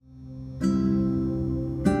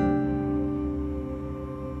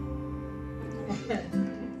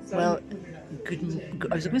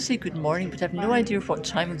I was going to say good morning, but I have no idea what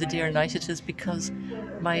time of the day or night it is, because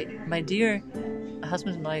my dear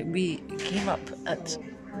husband and I, we came up at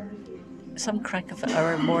some crack of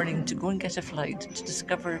our morning to go and get a flight, to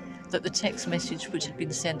discover that the text message which had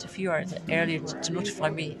been sent a few hours earlier to notify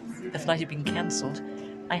me the flight had been cancelled,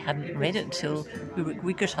 I hadn't read it till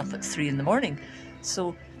we got up at 3 a.m.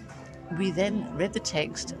 So we then read the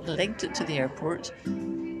text, legged it to the airport.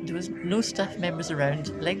 There was no staff members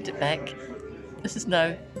around, legged it back. This is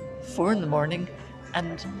now 4 a.m,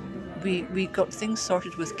 and we got things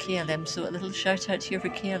sorted with KLM, so a little shout out here for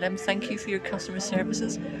KLM. Thank you for your customer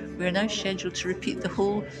services. We are now scheduled to repeat the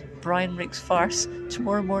whole Brian Ricks farce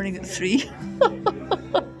tomorrow morning at 3.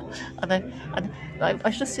 and I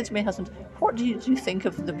should say to my husband, what do you think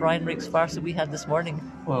of the Brian Ricks farce that we had this morning?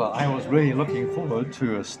 Well, I was really looking forward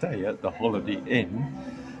to a stay at the Holiday Inn,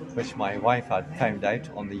 which my wife had found out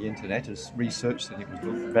on the internet, has researched, and it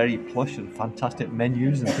was very plush and fantastic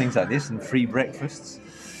menus and things like this, and free breakfasts,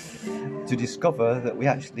 to discover that we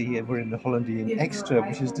actually were in the Holiday Inn Extra,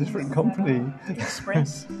 which is a different company.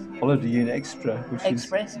 Express. Holiday Inn Extra, which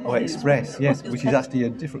Express. is Express, yes, which is actually a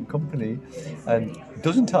different company and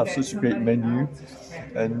doesn't have such a great menu,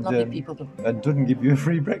 and doesn't give you a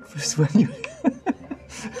free breakfast when you.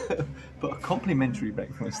 But a complimentary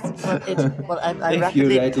breakfast. If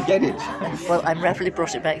you're allowed to get it. Well, I'm rapidly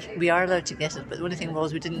brought it back. We are allowed to get it, but the only thing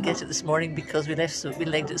was we didn't get it this morning because we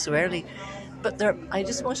legged it so early. But I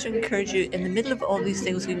just want to encourage you, in the middle of all these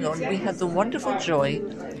things going on, we had the wonderful joy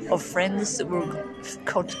of friends that were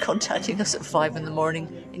contacting us at 5 a.m,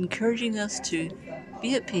 encouraging us to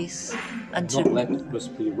be at peace and not let us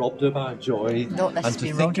be robbed of our joy, and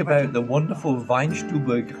to think about the wonderful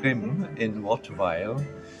Weinstube Grimm in Rottweil,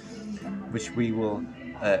 which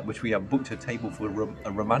we have booked a table for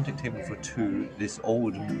a romantic table for two. This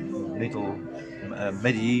old little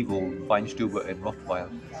medieval Weinstube in Rottweil,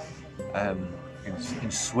 in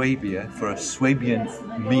Swabia, for a Swabian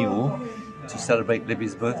meal to celebrate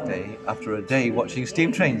Libby's birthday after a day watching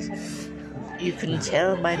steam trains. You can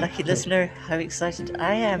tell, my lucky listener, how excited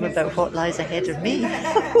I am about what lies ahead of me.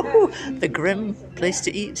 The grim place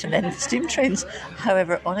to eat and then the steam trains.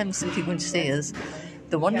 However, all I'm simply going to say is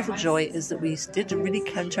the wonderful joy is that we did really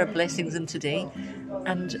count our blessings in today.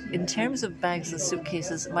 And in terms of bags and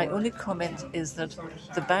suitcases, my only comment is that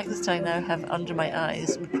the bag that I now have under my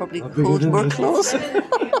eyes would probably hold more clothes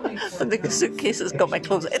than the suitcase that's got my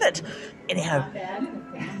clothes in it. Anyhow,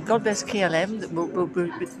 God bless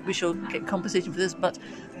KLM. We shall get compensation for this, but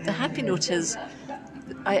the happy note is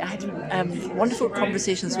I had wonderful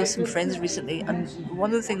conversations with some friends recently, and one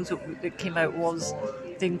of the things that came out was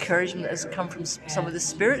the encouragement that has come from some of the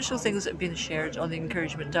spiritual things that have been shared on the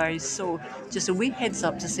encouragement diaries. So just a wee heads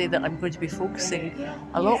up to say that I'm going to be focusing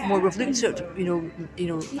a lot more. We've looked at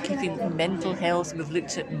keeping mental health, we've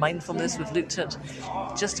looked at mindfulness, we've looked at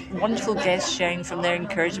just wonderful guests sharing from their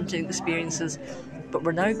encouragement and experiences. But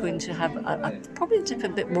we're now going to have probably dip a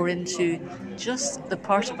bit more into just the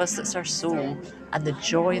part of us that's our soul, and the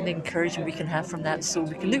joy and the encouragement we can have from that. So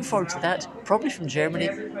we can look forward to that, probably from Germany,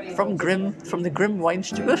 from the Grim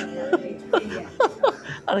Weinstube,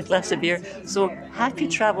 and a glass of beer. So happy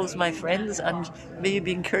travels, my friends, and may you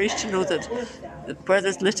be encouraged to know that where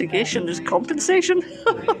there's litigation, there's compensation.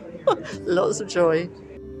 Lots of joy.